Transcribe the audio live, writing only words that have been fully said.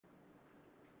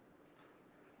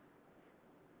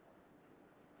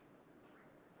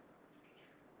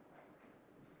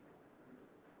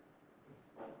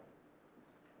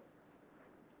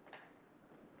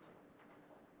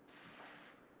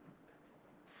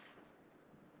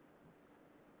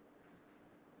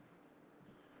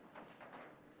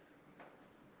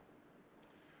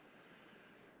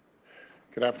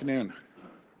Good afternoon.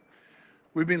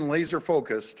 We've been laser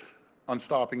focused on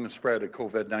stopping the spread of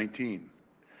COVID-19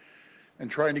 and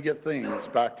trying to get things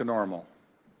back to normal.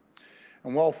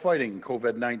 And while fighting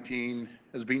COVID-19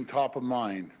 has been top of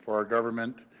mind for our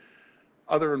government,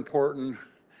 other important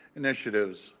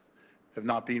initiatives have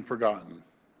not been forgotten.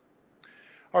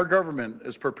 Our government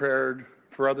is prepared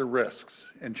for other risks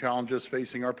and challenges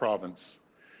facing our province.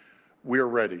 We are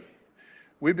ready.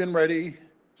 We've been ready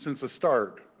since the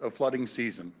start of flooding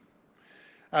season.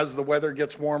 As the weather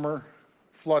gets warmer,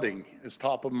 flooding is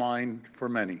top of mind for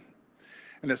many,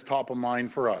 and it's top of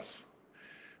mind for us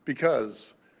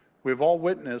because we've all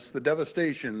witnessed the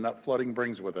devastation that flooding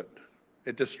brings with it.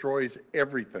 It destroys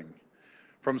everything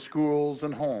from schools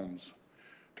and homes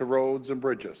to roads and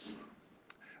bridges.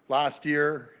 Last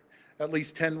year, at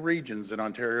least 10 regions in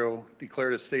Ontario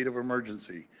declared a state of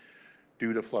emergency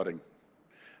due to flooding.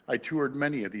 I toured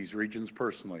many of these regions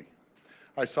personally.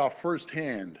 I saw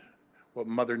firsthand what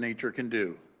Mother Nature can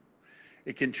do.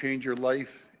 It can change your life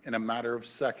in a matter of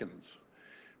seconds,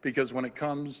 because when it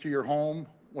comes to your home,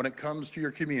 when it comes to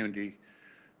your community,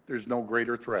 there's no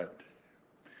greater threat.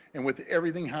 And with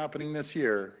everything happening this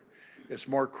year, it's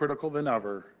more critical than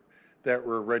ever that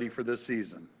we're ready for this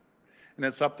season. And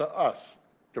it's up to us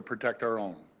to protect our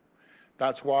own.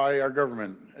 That's why our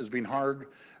government has been hard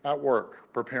at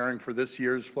work preparing for this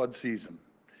year's flood season.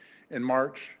 In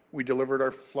March, we delivered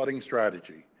our flooding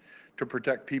strategy to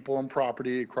protect people and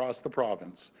property across the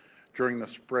province during the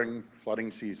spring flooding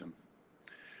season.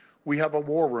 We have a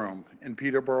war room in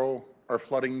Peterborough, our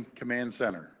flooding command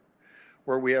center,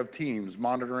 where we have teams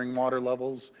monitoring water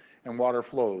levels and water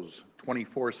flows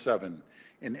 24/7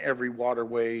 in every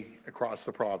waterway across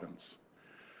the province.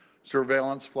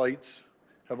 Surveillance flights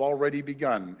have already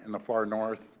begun in the far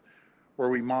north, where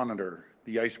we monitor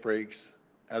the ice breaks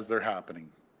as they're happening.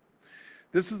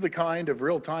 This is the kind of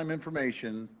real-time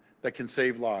information that can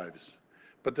save lives.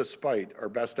 But despite our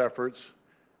best efforts,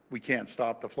 we can't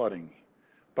stop the flooding.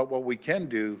 But what we can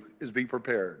do is be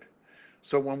prepared.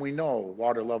 So when we know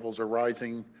water levels are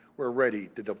rising, we're ready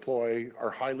to deploy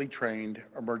our highly trained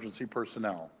emergency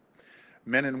personnel.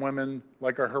 Men and women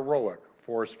like our heroic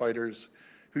forest fighters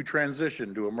who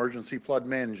transition to emergency flood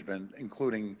management,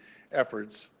 including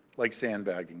efforts like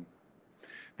sandbagging.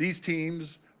 These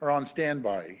teams are on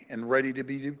standby and ready to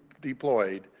be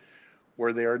deployed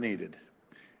where they are needed.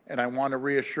 And I want to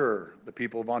reassure the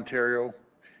people of Ontario,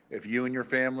 if you and your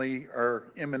family are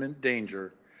in imminent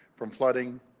danger from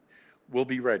flooding, we'll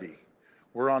be ready.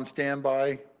 We're on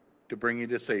standby to bring you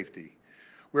to safety.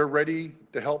 We're ready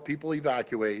to help people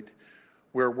evacuate.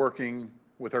 We're working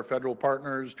with our federal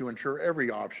partners to ensure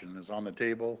every option is on the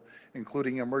table,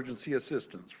 including emergency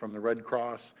assistance from the Red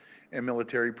Cross and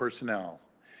military personnel.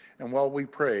 And while we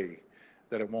pray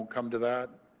that it won't come to that,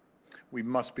 we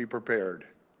must be prepared,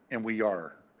 and we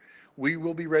are. We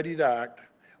will be ready to act.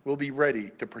 We'll be ready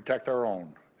to protect our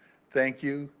own. Thank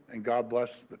you, and God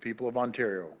bless the people of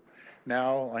Ontario.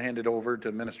 Now I hand it over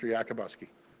to Minister Yakabuski.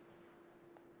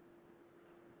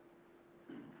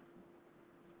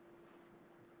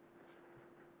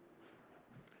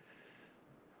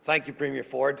 Thank you, Premier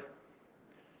Ford.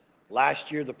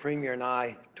 Last year, the Premier and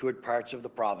I toured parts of the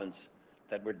province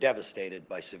that were devastated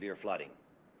by severe flooding.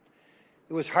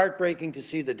 It was heartbreaking to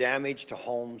see the damage to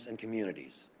homes and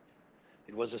communities.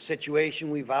 It was a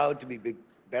situation we vowed to be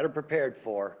better prepared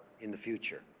for in the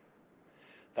future.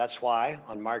 That's why,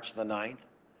 on March the 9th,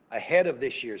 ahead of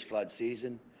this year's flood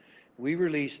season, we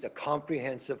released a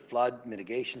comprehensive flood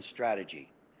mitigation strategy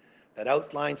that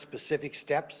outlines specific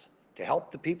steps to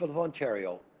help the people of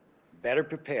Ontario better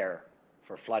prepare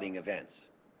for flooding events.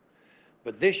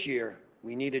 But this year,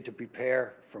 we needed to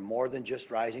prepare for more than just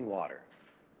rising water.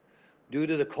 Due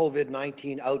to the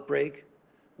COVID-19 outbreak,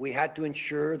 we had to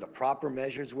ensure the proper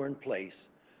measures were in place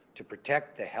to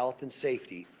protect the health and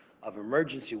safety of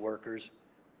emergency workers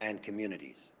and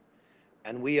communities.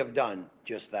 And we have done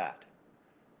just that.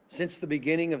 Since the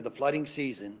beginning of the flooding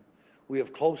season, we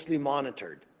have closely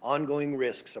monitored ongoing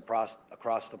risks across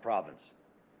the province.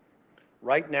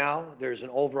 Right now, there's an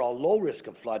overall low risk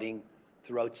of flooding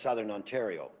throughout southern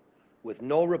Ontario, with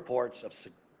no reports of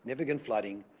significant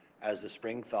flooding as the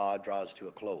spring thaw draws to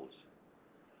a close.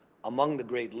 Among the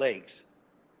Great Lakes,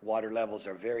 water levels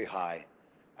are very high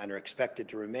and are expected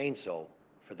to remain so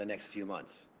for the next few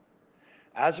months.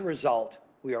 As a result,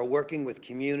 we are working with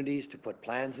communities to put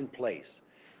plans in place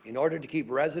in order to keep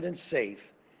residents safe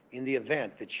in the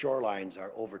event that shorelines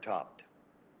are overtopped.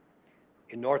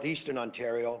 In northeastern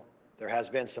Ontario, there has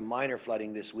been some minor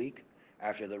flooding this week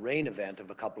after the rain event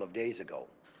of a couple of days ago.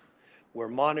 We're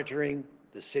monitoring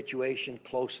the situation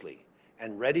closely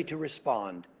and ready to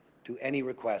respond to any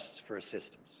requests for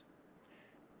assistance.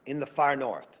 In the far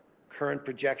north, current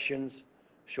projections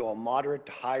show a moderate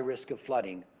to high risk of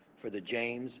flooding for the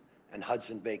James and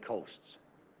Hudson Bay coasts.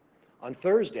 On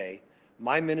Thursday,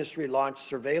 my ministry launched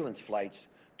surveillance flights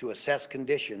to assess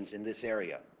conditions in this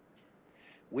area.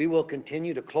 We will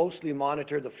continue to closely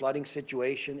monitor the flooding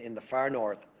situation in the far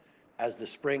north as the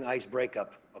spring ice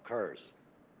breakup occurs.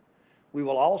 We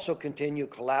will also continue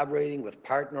collaborating with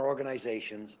partner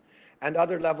organizations and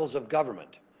other levels of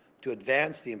government to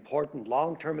advance the important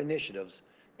long-term initiatives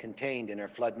contained in our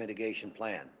flood mitigation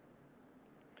plan.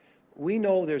 We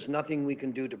know there's nothing we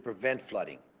can do to prevent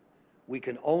flooding. We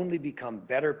can only become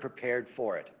better prepared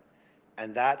for it,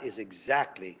 and that is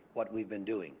exactly what we've been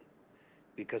doing,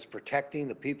 because protecting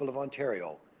the people of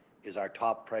Ontario is our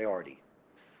top priority.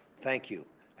 Thank you,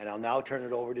 and I'll now turn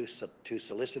it over to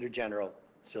Solicitor General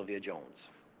Sylvia Jones.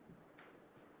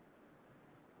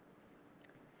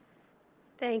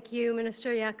 Thank you,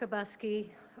 Minister Yakabuski.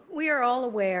 We are all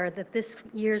aware that this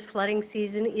year's flooding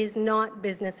season is not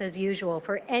business as usual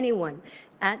for anyone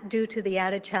due to the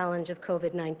added challenge of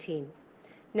COVID-19.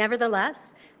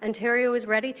 Nevertheless, Ontario is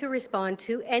ready to respond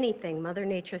to anything Mother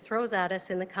Nature throws at us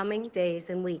in the coming days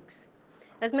and weeks.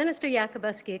 As Minister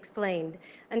Yakabuski explained,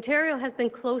 Ontario has been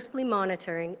closely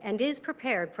monitoring and is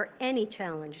prepared for any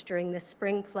challenge during this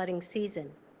spring flooding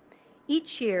season.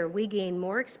 Each year, we gain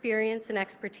more experience and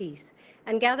expertise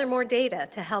and gather more data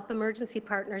to help emergency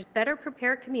partners better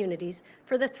prepare communities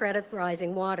for the threat of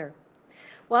rising water.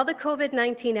 While the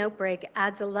COVID-19 outbreak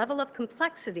adds a level of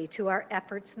complexity to our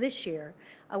efforts this year,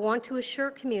 I want to assure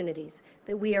communities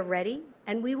that we are ready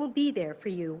and we will be there for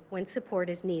you when support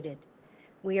is needed.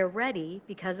 We are ready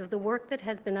because of the work that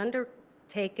has been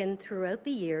undertaken throughout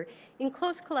the year in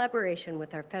close collaboration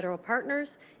with our federal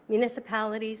partners,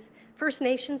 municipalities, First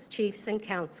Nations chiefs and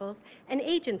councils, and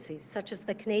agencies such as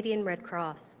the Canadian Red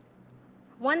Cross.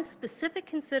 One specific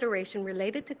consideration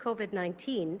related to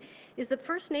COVID-19 is that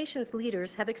First Nations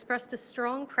leaders have expressed a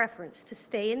strong preference to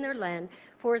stay in their land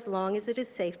for as long as it is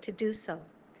safe to do so.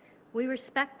 We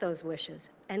respect those wishes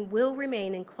and will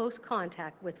remain in close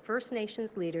contact with First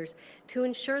Nations leaders to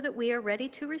ensure that we are ready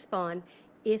to respond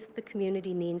if the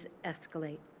community needs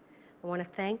escalate. I want to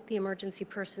thank the emergency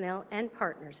personnel and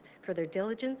partners for their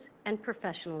diligence and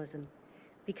professionalism.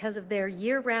 Because of their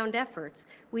year-round efforts,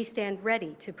 we stand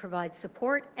ready to provide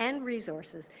support and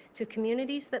resources to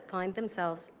communities that find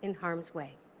themselves in harm's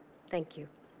way. Thank you.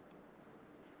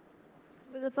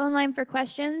 With the phone line for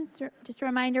questions, just a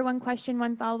reminder, one question,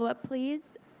 one follow-up, please.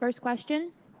 First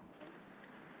question.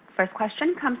 First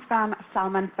question comes from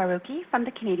Salman Farouki from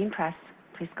the Canadian Press.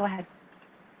 Please go ahead.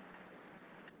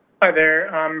 Hi there.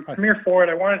 Hi. Premier Ford,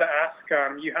 I wanted to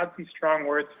ask, you had some strong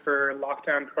words for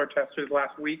lockdown protesters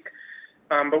last week,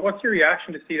 but what's your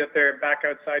reaction to see that they're back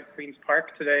outside Queen's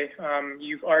Park today?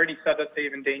 You've already said that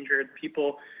they've endangered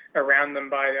people around them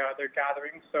by their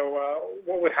gatherings, so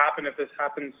what would happen if this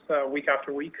happens week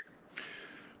after week?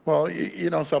 Well,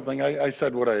 you know something, I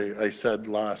said what I said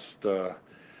last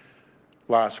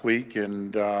week,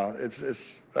 and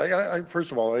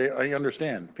first of all, I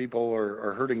understand people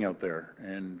are hurting out there,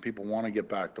 and people want to get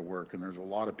back to work, and there's a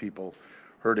lot of people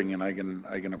hurting, and I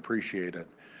can appreciate it.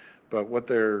 But what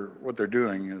they're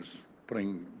doing is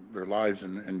putting their lives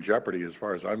in jeopardy, as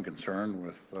far as I'm concerned,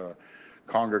 with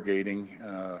congregating,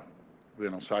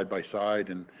 side by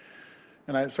side,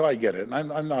 so I get it, and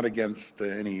I'm not against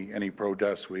any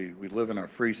protests. We live in a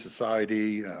free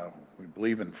society. We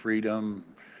believe in freedom,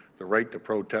 the right to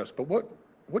protest. But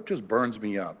what just burns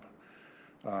me up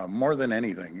more than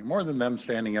anything, more than them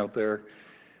standing out there,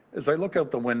 is I look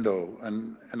out the window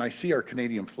and I see our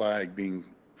Canadian flag being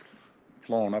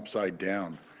flown upside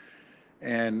down.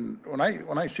 And when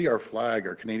I see our flag,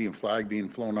 our Canadian flag, being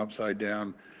flown upside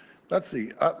down, that's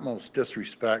the utmost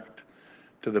disrespect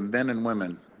to the men and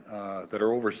women that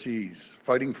are overseas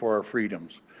fighting for our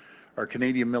freedoms, our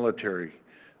Canadian military,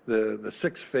 the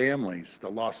 6 families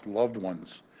that lost loved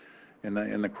ones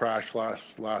in the crash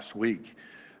last week,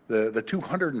 the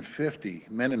 250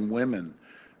 men and women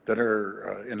that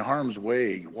are in harm's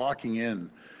way, walking in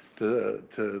to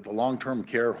the long-term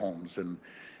care homes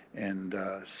and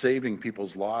saving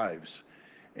people's lives,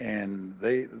 and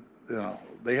they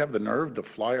have the nerve to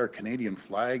fly our Canadian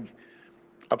flag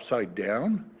upside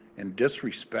down and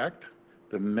disrespect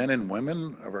the men and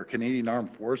women of our Canadian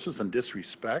Armed Forces and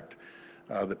disrespect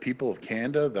the people of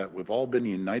Canada, that we've all been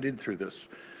united through this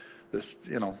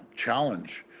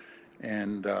challenge.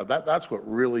 And that's what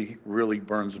really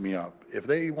burns me up. If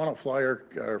they want to fly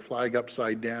our flag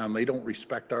upside down, they don't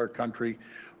respect our country,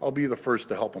 I'll be the first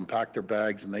to help them pack their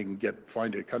bags and they can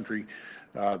find a country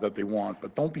that they want.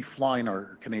 But don't be flying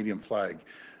our Canadian flag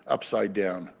upside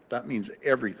down. That means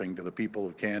everything to the people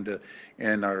of Canada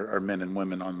and our men and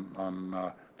women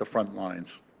on the front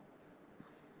lines.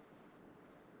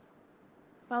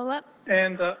 Follow up?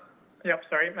 And,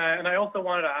 and I also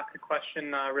wanted to ask a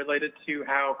question related to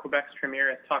how Quebec's Premier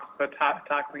has talked about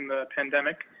tackling the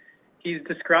pandemic. He's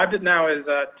described it now as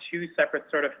two separate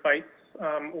sort of fights,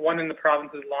 one in the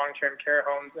province's long-term care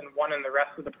homes and one in the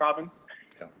rest of the province.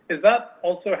 Yeah. Is that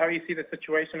also how you see the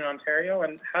situation in Ontario,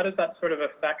 and how does that sort of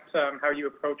affect how you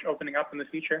approach opening up in the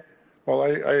future? Well,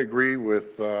 I agree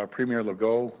with Premier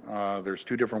Legault. There's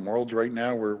two different worlds right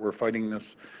now. We're fighting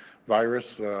this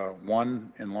virus,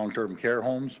 one in long-term care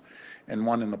homes and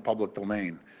one in the public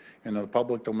domain. In the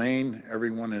public domain,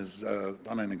 everyone has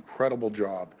done an incredible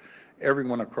job.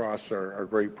 Everyone across our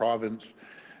great province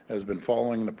has been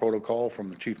following the protocol from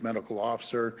the Chief Medical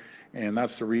Officer, and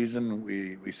that's the reason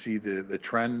we see the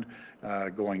trend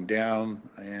going down,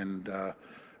 and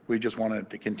we just want it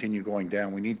to continue going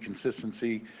down. We need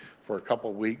consistency for a couple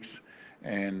of weeks,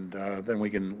 and then we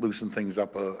can loosen things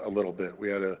up a little bit. We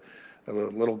had a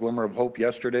little glimmer of hope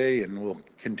yesterday, and we'll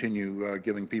continue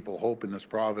giving people hope in this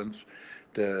province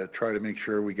to try to make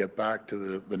sure we get back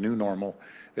to the new normal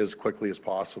as quickly as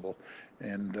possible.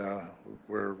 And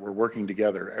we're working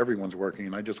together. Everyone's working,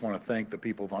 and I just want to thank the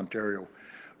people of Ontario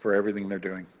for everything they're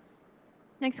doing.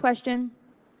 Next question.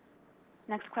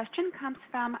 Next question comes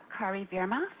from Kari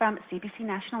Verma from CBC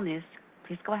National News.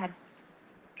 Please go ahead.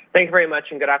 Thank you very much,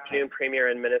 and good afternoon, Premier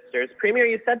and Ministers. Premier,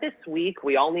 you said this week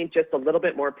we all need just a little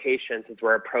bit more patience as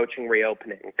we're approaching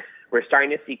reopening. We're starting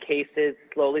to see cases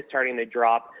slowly starting to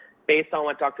drop. Based on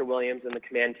what Dr. Williams and the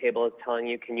command table is telling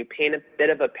you, can you paint a bit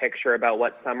of a picture about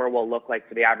what summer will look like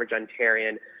for the average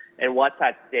Ontarian, and what's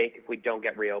at stake if we don't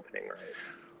get reopening right?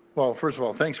 Well, first of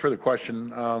all, thanks for the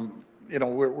question. You know,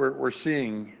 we're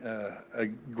seeing a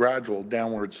gradual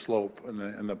downward slope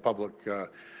in the public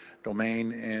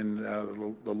domain, and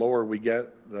the lower we get,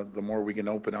 the more we can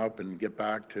open up and get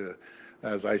back to,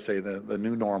 as I say, the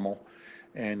new normal,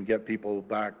 and get people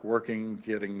back working,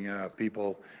 getting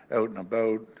people out and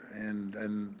about,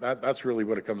 and that's really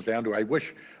what it comes down to. I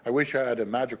wish I had a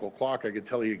magical clock. I could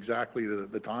tell you exactly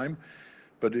the time,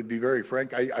 but to be very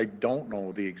frank, I don't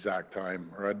know the exact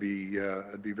time, or I'd be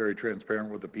very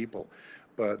transparent with the people.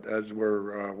 But as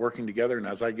we're working together, and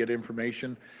as I get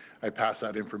information, I pass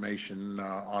that information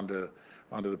onto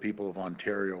the people of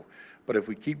Ontario. But if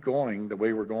we keep going the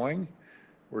way we're going,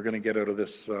 we're going to get out of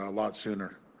this a lot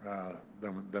sooner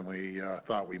than we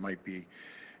thought we might be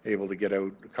able to get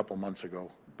out a couple months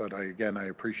ago. But again, I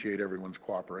appreciate everyone's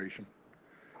cooperation.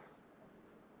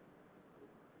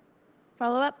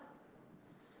 Follow up?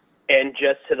 And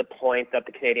just to the point that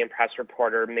the Canadian Press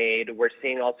reporter made, we're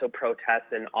seeing also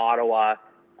protests in Ottawa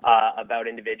about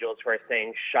individuals who are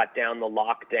saying shut down the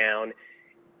lockdown.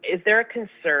 Is there a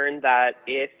concern that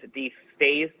if the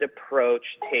phased approach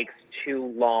takes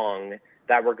too long,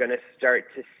 that we're going to start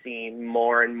to see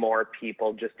more and more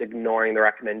people just ignoring the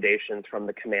recommendations from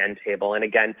the command table? And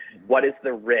again, what is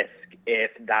the risk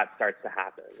if that starts to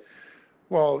happen?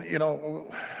 Well, you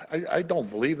know, I don't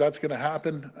believe that's going to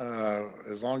happen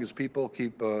as long as people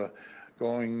keep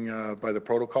going by the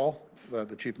protocol that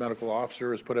the Chief Medical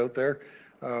Officer has put out there.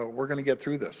 We're going to get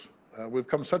through this. We've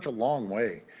come such a long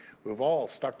way. We've all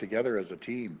stuck together as a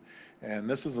team, and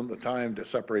this isn't the time to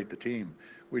separate the team.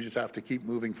 We just have to keep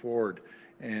moving forward,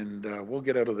 and we'll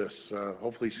get out of this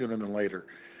hopefully sooner than later.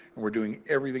 And we're doing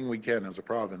everything we can as a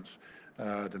province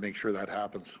to make sure that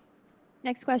happens.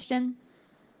 Next question.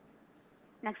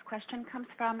 Next question comes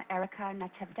from Erica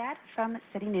Nativdad from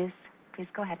City News. Please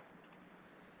go ahead.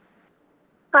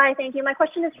 Hi, thank you. My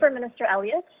question is for Minister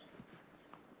Elliott.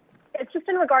 It's just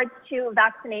in regards to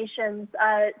vaccinations.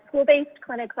 School-based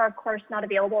clinics are, of course, not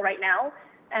available right now,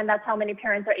 and that's how many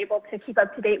parents are able to keep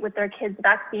up to date with their kids'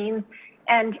 vaccines.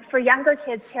 And for younger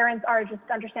kids, parents are just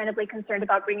understandably concerned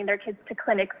about bringing their kids to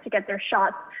clinics to get their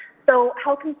shots. So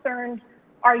how concerned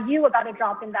are you about a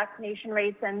drop in vaccination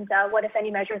rates, and what, if any,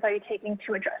 measures are you taking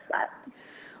to address that?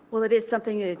 Well, it is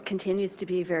something that continues to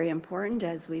be very important.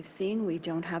 As we've seen, we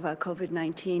don't have a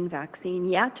COVID-19 vaccine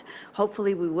yet.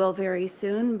 Hopefully we will very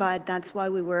soon, but that's why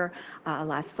we were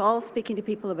last fall speaking to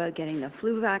people about getting the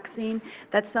flu vaccine.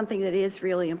 That's something that is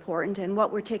really important, and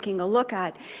what we're taking a look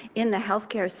at in the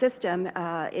healthcare system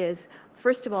is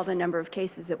First of all, the number of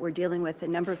cases that we're dealing with, the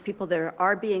number of people that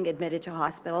are being admitted to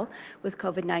hospital with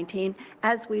COVID-19,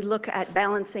 as we look at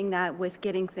balancing that with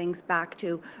getting things back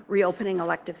to reopening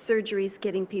elective surgeries,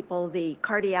 getting people the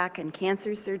cardiac and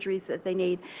cancer surgeries that they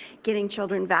need, getting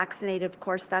children vaccinated, of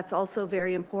course, that's also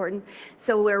very important.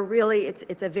 So we're really,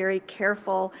 it's a very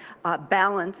careful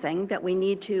balancing that we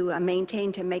need to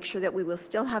maintain to make sure that we will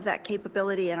still have that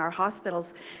capability in our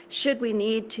hospitals should we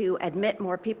need to admit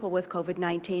more people with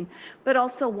COVID-19, but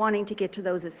also wanting to get to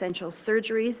those essential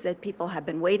surgeries that people have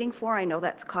been waiting for. I know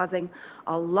that's causing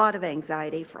a lot of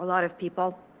anxiety for a lot of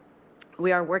people.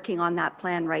 We are working on that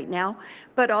plan right now,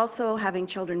 but also having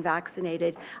children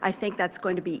vaccinated. I think that's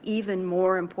going to be even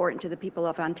more important to the people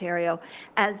of Ontario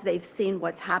as they've seen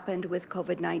what's happened with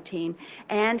COVID-19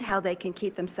 and how they can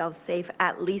keep themselves safe,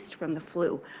 at least from the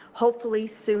flu. Hopefully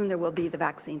soon there will be the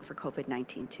vaccine for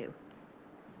COVID-19 too.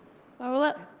 Follow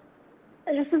up.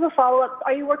 And just as a follow-up,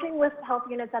 are you working with health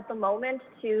units at the moment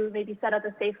to maybe set up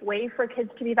a safe way for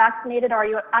kids to be vaccinated, or are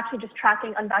you actually just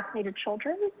tracking unvaccinated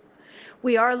children?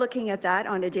 We are looking at that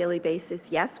on a daily basis.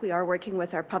 Yes, we are working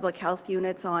with our public health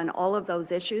units on all of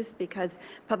those issues because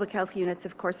public health units,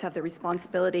 of course, have the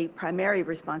responsibility, primary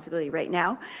responsibility right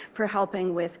now for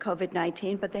helping with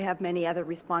COVID-19, but they have many other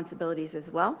responsibilities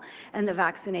as well, and the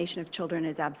vaccination of children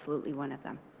is absolutely one of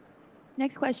them.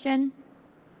 Next question.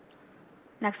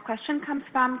 Next question comes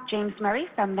from James Murray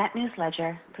from Net News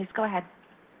Ledger. Please go ahead.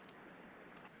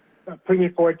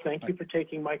 Premier Ford, thank you for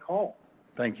taking my call.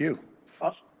 Thank you.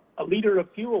 A litre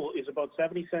of fuel is about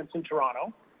 70 cents in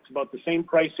Toronto. It's about the same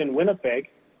price in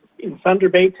Winnipeg. In Thunder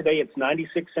Bay today, it's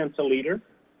 96 cents a litre.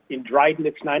 In Dryden,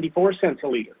 it's 94 cents a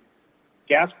litre.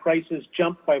 Gas prices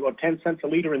jumped by about 10 cents a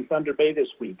litre in Thunder Bay this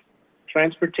week.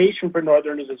 Transportation for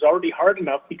Northerners is already hard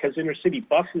enough because inner-city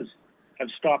buses have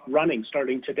stopped running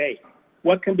starting today.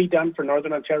 What can be done for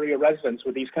Northern Ontario residents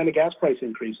with these kind of gas price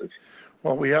increases?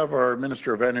 Well, we have our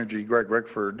Minister of Energy, Greg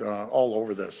Rickford, all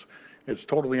over this. It's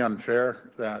totally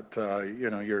unfair that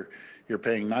you're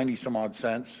paying 90 some odd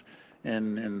cents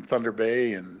in Thunder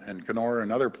Bay and Kenora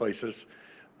and other places,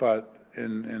 but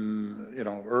in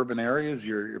urban areas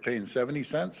you're paying 70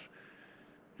 cents.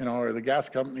 Are the gas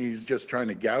companies just trying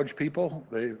to gouge people?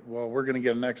 Well, we're going to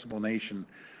get an explanation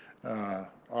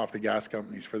off the gas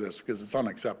companies for this because it's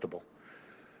unacceptable.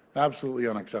 Absolutely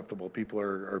unacceptable. People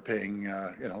are paying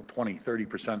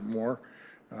 20-30% more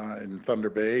in Thunder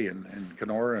Bay and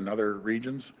Kenora and other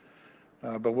regions.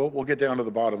 But we'll get down to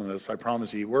the bottom of this. I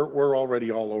promise you. We're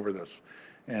already all over this,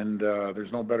 and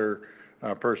there's no better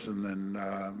person than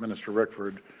Minister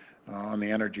Rickford on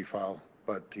the energy file.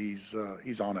 But he's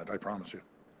on it. I promise you.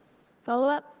 Follow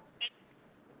up.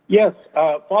 Yes,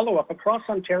 follow up. Across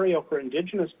Ontario, for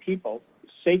Indigenous people,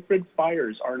 sacred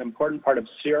fires are an important part of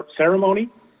ceremony,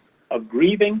 of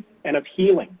grieving, and of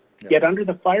healing. Yeah. Yet under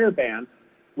the fire ban,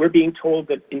 we're being told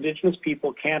that Indigenous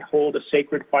people can't hold a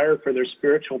sacred fire for their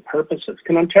spiritual purposes.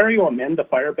 Can Ontario amend the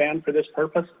fire ban for this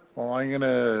purpose? Well, I'm going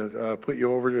to put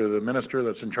you over to the minister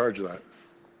that's in charge of that.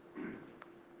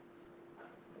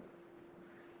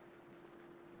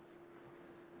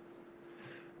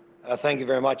 Thank you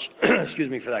very much. Excuse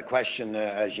me for that question.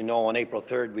 As you know, on April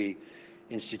 3rd, we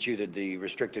instituted the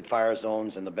restricted fire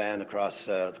zones and the ban across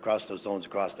those zones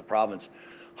across the province.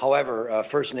 However,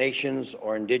 First Nations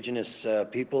or Indigenous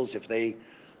peoples, if they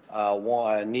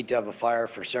need to have a fire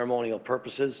for ceremonial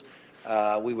purposes,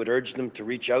 we would urge them to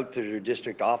reach out to their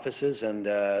district offices, and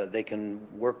they can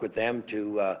work with them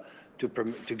to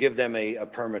give them a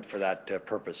permit for that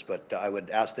purpose. But I would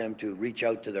ask them to reach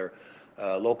out to their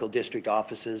local district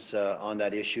offices on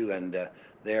that issue, and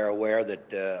they are aware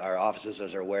that our offices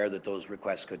are aware that those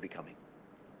requests could be coming.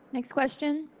 Next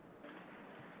question.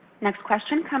 Next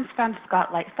question comes from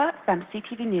Scott Lightfoot from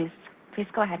CTV News. Please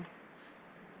go ahead.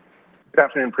 Good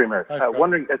afternoon, Premier.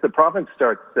 Wondering, as the province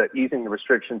starts easing the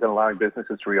restrictions and allowing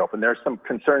businesses to reopen, there are some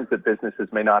concerns that businesses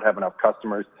may not have enough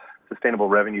customers, sustainable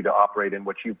revenue to operate in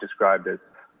what you've described as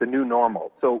the new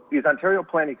normal. So is Ontario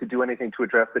planning to do anything to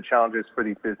address the challenges for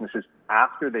these businesses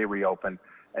after they reopen?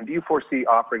 And do you foresee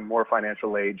offering more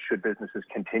financial aid should businesses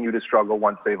continue to struggle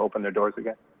once they've opened their doors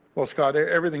again? Well, Scott,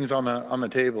 everything's on the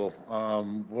table.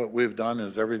 What we've done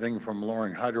is everything from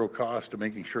lowering hydro costs to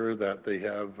making sure that they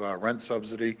have rent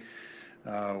subsidy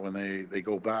when they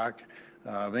go back,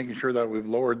 making sure that we've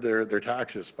lowered their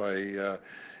taxes by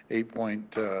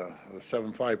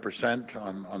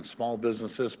 8.75% on small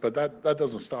businesses. But that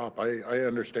doesn't stop. I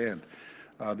understand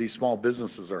these small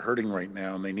businesses are hurting right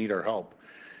now and they need our help.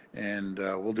 And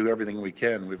we'll do everything we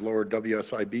can. We've lowered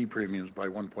WSIB premiums by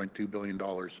 $1.2 billion.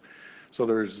 So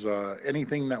there's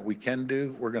anything that we can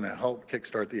do, we're going to help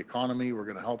kickstart the economy. We're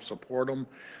going to help support them.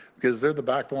 because they're the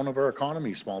backbone of our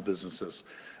economy, small businesses.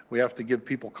 We have to give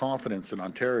people confidence in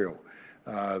Ontario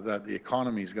that the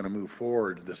economy is going to move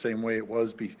forward the same way it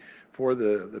was before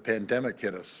the pandemic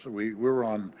hit us. We were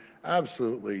on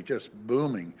absolutely just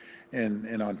booming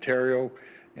in Ontario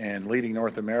and leading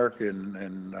North America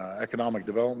in economic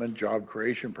development, job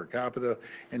creation per capita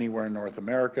anywhere in North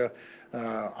America.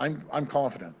 I'm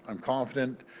confident. I'm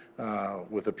confident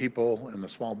with the people and the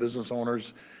small business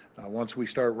owners. Once we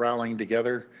start rallying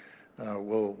together,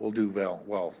 we'll do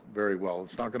well, very well.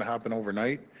 It's not going to happen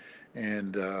overnight,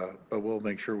 but we'll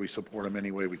make sure we support them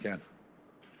any way we can.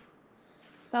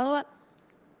 Follow up?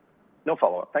 No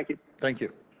follow-up. Thank you. Thank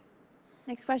you.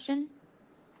 Next question.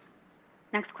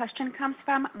 Next question comes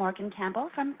from Morgan Campbell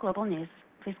from Global News.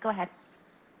 Please go ahead.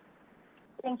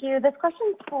 Thank you. This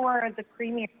question's for the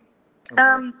Premier.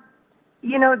 Okay.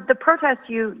 You know, the protests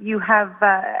you have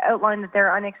outlined that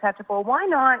they're unacceptable. Why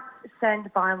not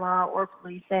send bylaw or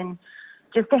police in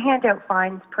just to hand out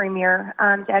fines, Premier,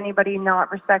 to anybody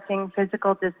not respecting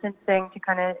physical distancing to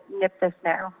kind of nip this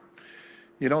now?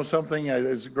 You know something,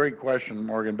 it's a great question,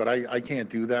 Morgan, but I can't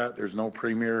do that. There's no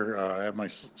Premier. I have my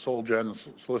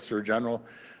Solicitor General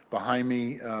behind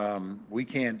me. We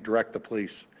can't direct the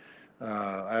police.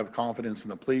 I have confidence in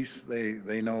the police.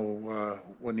 They know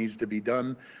what needs to be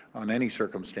done on any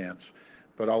circumstance.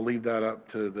 But I'll leave that up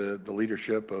to the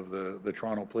leadership of the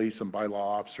Toronto Police and bylaw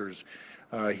officers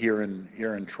here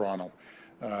in Toronto.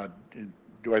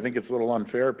 Do I think it's a little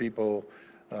unfair? People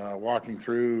walking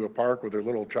through a park with their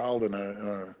little child in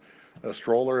a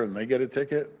stroller and they get a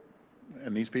ticket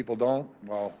and these people don't?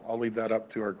 Well, I'll leave that up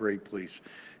to our great police.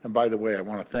 And by the way, I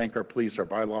want to thank our police, our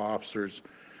bylaw officers.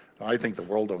 I think the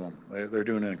world of them. They're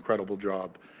doing an incredible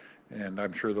job, and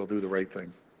I'm sure they'll do the right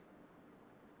thing.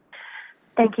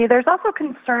 Thank you. There's also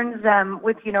concerns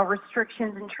with, you know,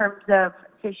 restrictions in terms of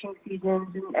fishing seasons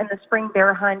and the spring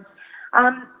bear hunt.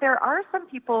 There are some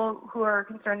people who are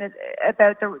concerned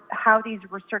about how these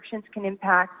restrictions can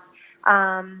impact,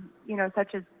 you know,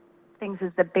 such as things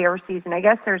as the bear season. I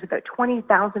guess there's about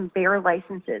 20,000 bear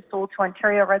licenses sold to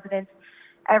Ontario residents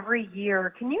every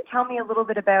year. Can you tell me a little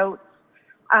bit about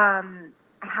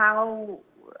how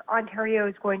Ontario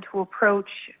is going to approach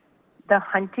the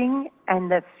hunting and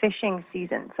the fishing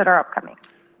seasons that are upcoming?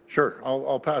 Sure,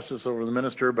 I'll pass this over to the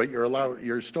minister, but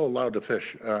you're still allowed to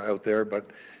fish out there, but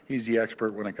he's the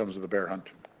expert when it comes to the bear hunt.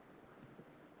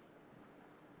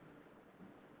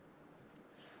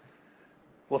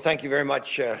 Well, thank you very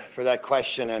much for that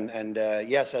question. And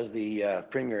yes, as the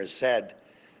Premier has said,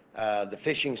 the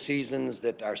fishing seasons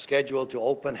that are scheduled to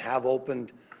open have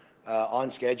opened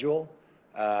on schedule,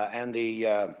 and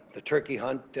the turkey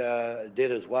hunt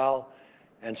did as well,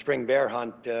 and spring bear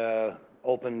hunt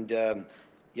opened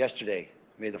yesterday,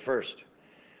 May the 1st.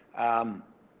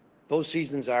 Those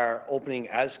seasons are opening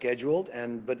as scheduled,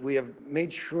 but we have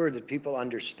made sure that people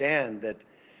understand that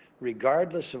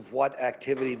regardless of what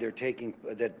activity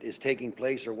that is taking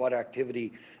place or what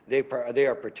activity they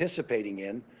are participating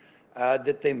in,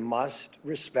 that they must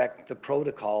respect the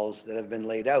protocols that have been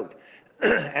laid out.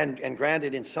 And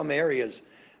granted, in some areas,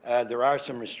 there are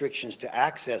some restrictions to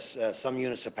access. Some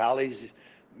municipalities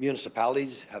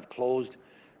have closed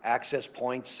access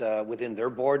points within their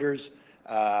borders.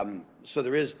 So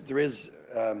there is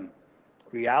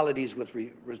realities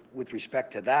with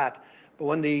respect to that. But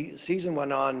when the season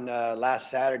went on last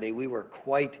Saturday, we were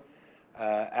quite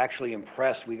actually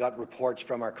impressed. We got reports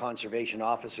from our conservation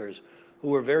officers who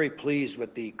were very pleased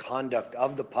with the conduct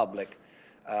of the public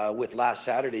with last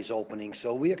Saturday's opening.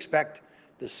 So we expect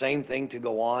the same thing to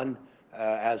go on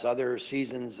as other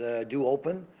seasons do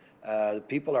open.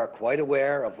 People are quite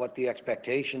aware of what the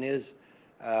expectation is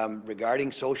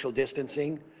regarding social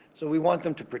distancing. So we want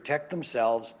them to protect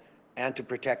themselves and to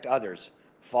protect others.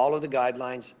 Follow the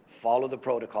guidelines, follow the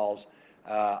protocols.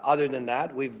 Other than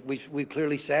that, we've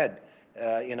clearly said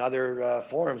in other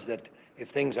forums that if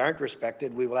things aren't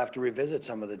respected, we will have to revisit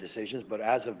some of the decisions. But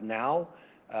as of now,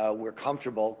 we're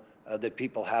comfortable that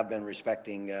people have been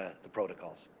respecting the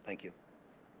protocols. Thank you.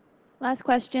 Last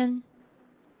question.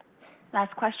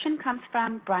 Last question comes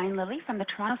from Brian Lilly from the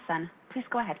Toronto Sun. Please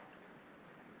go ahead.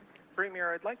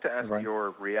 Premier, I'd like to ask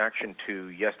your reaction to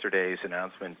yesterday's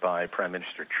announcement by Prime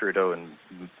Minister Trudeau and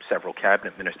several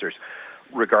cabinet ministers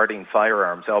regarding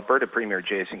firearms. Alberta Premier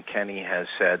Jason Kenney has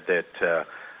said that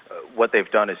what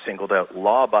they've done is singled out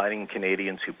law-abiding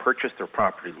Canadians who purchased their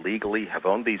property legally, have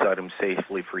owned these items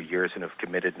safely for years, and have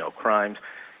committed no crimes.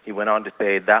 He went on to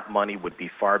say that money would be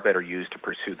far better used to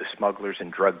pursue the smugglers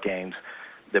and drug gangs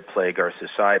that plague our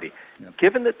society. Yep.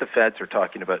 Given that the feds are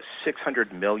talking about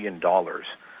 $600 million,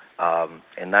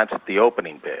 and that's the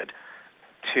opening bid,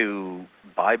 to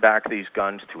buy back these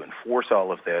guns, to enforce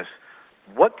all of this.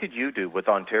 What could you do with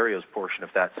Ontario's portion of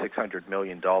that $600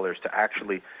 million to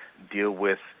actually deal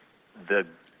with the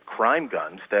crime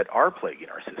guns that are plaguing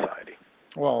our society?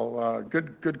 Well,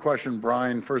 good question,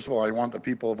 Brian. First of all, I want the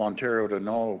people of Ontario to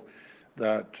know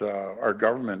that our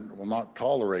government will not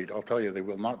tolerate, I'll tell you, they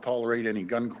will not tolerate any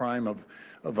gun crime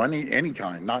of any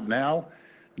kind, not now,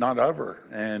 not ever.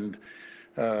 And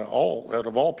out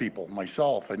of all people,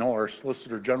 myself, I know our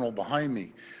Solicitor General behind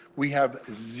me, we have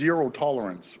zero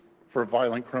tolerance for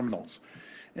violent criminals.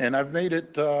 And I've made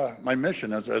it my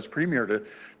mission as Premier to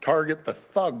target the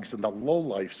thugs and the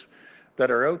lowlifes that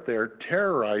are out there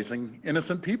terrorizing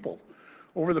innocent people.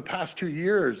 Over the past 2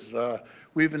 years,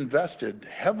 we've invested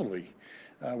heavily.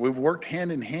 We've worked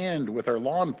hand in hand with our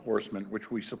law enforcement, which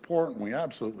we support, and we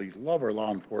absolutely love our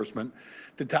law enforcement,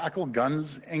 to tackle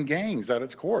guns and gangs at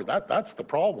its core. That's the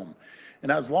problem.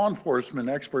 And as law enforcement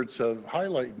experts have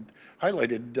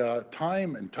highlighted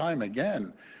time and time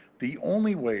again, the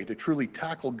only way to truly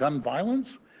tackle gun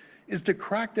violence is to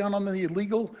crack down on the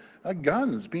illegal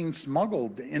guns being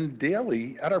smuggled in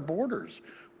daily at our borders.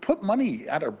 Put money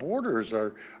at our borders.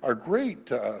 Our great,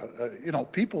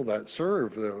 people that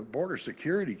serve the border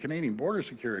security, Canadian border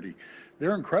security,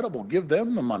 they're incredible. Give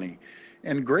them the money,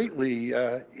 and greatly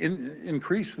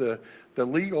increase the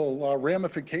legal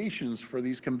ramifications for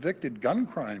these convicted gun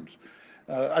crimes.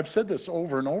 I've said this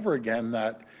over and over again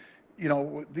that,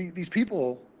 these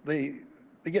people, they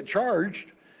get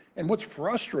charged, and what's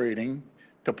frustrating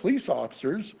to police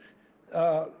officers,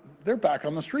 they're back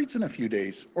on the streets in a few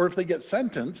days. Or if they get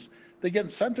sentenced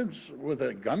with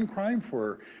a gun crime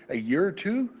for a year or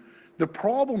two. The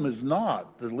problem is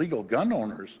not the legal gun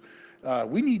owners.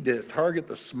 We need to target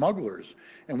the smugglers,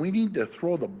 and we need to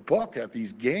throw the book at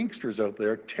these gangsters out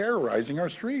there terrorizing our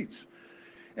streets.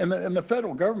 And the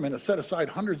federal government has set aside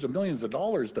hundreds of millions of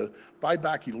dollars to buy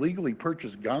back illegally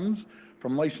purchased guns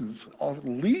from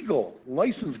legal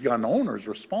licensed gun owners,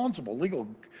 responsible legal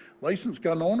licensed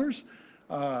gun owners.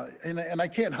 And I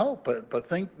can't help but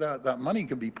think that money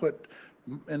could be put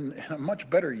in a much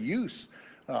better use,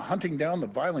 hunting down the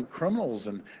violent criminals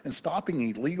and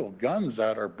stopping illegal guns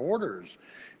at our borders.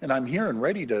 And I'm here and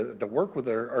ready to work with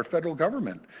our federal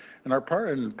government and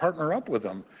partner up with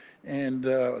them and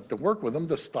to work with them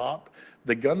to stop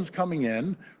the guns coming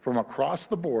in from across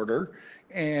the border.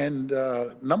 And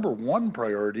number one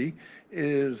priority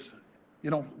is,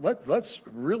 let's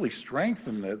really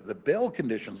strengthen the bail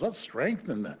conditions. Let's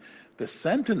strengthen the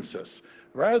sentences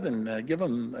rather than give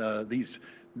them these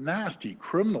nasty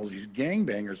criminals, these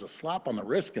gangbangers, a slap on the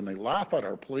wrist and they laugh at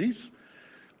our police.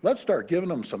 Let's start giving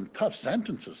them some tough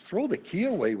sentences. Throw the key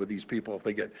away with these people if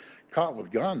they get caught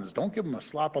with guns. Don't give them a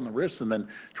slap on the wrist and then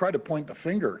try to point the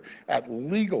finger at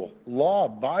legal,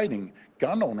 law-abiding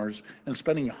gun owners and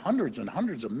spending hundreds and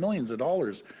hundreds of millions of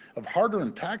dollars of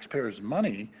hard-earned taxpayers'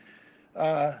 money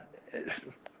for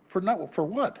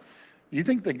what? Do you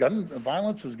think the gun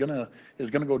violence is gonna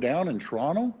go down in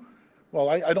Toronto? Well,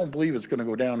 I don't believe it's going to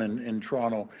go down in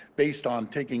Toronto based on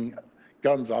taking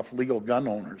guns off legal gun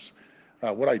owners.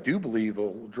 What I do believe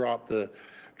will drop the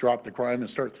crime and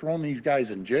start throwing these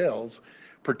guys in jails,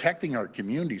 protecting our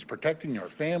communities, protecting our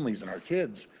families and our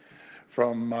kids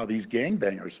from these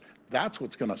gangbangers. That's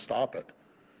what's going to stop it.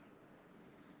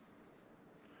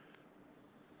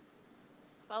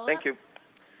 Thank you.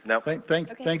 No.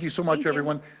 Thank you so much,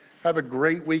 everyone. Have a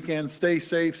great weekend. Stay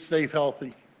safe, stay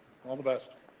healthy. All the best.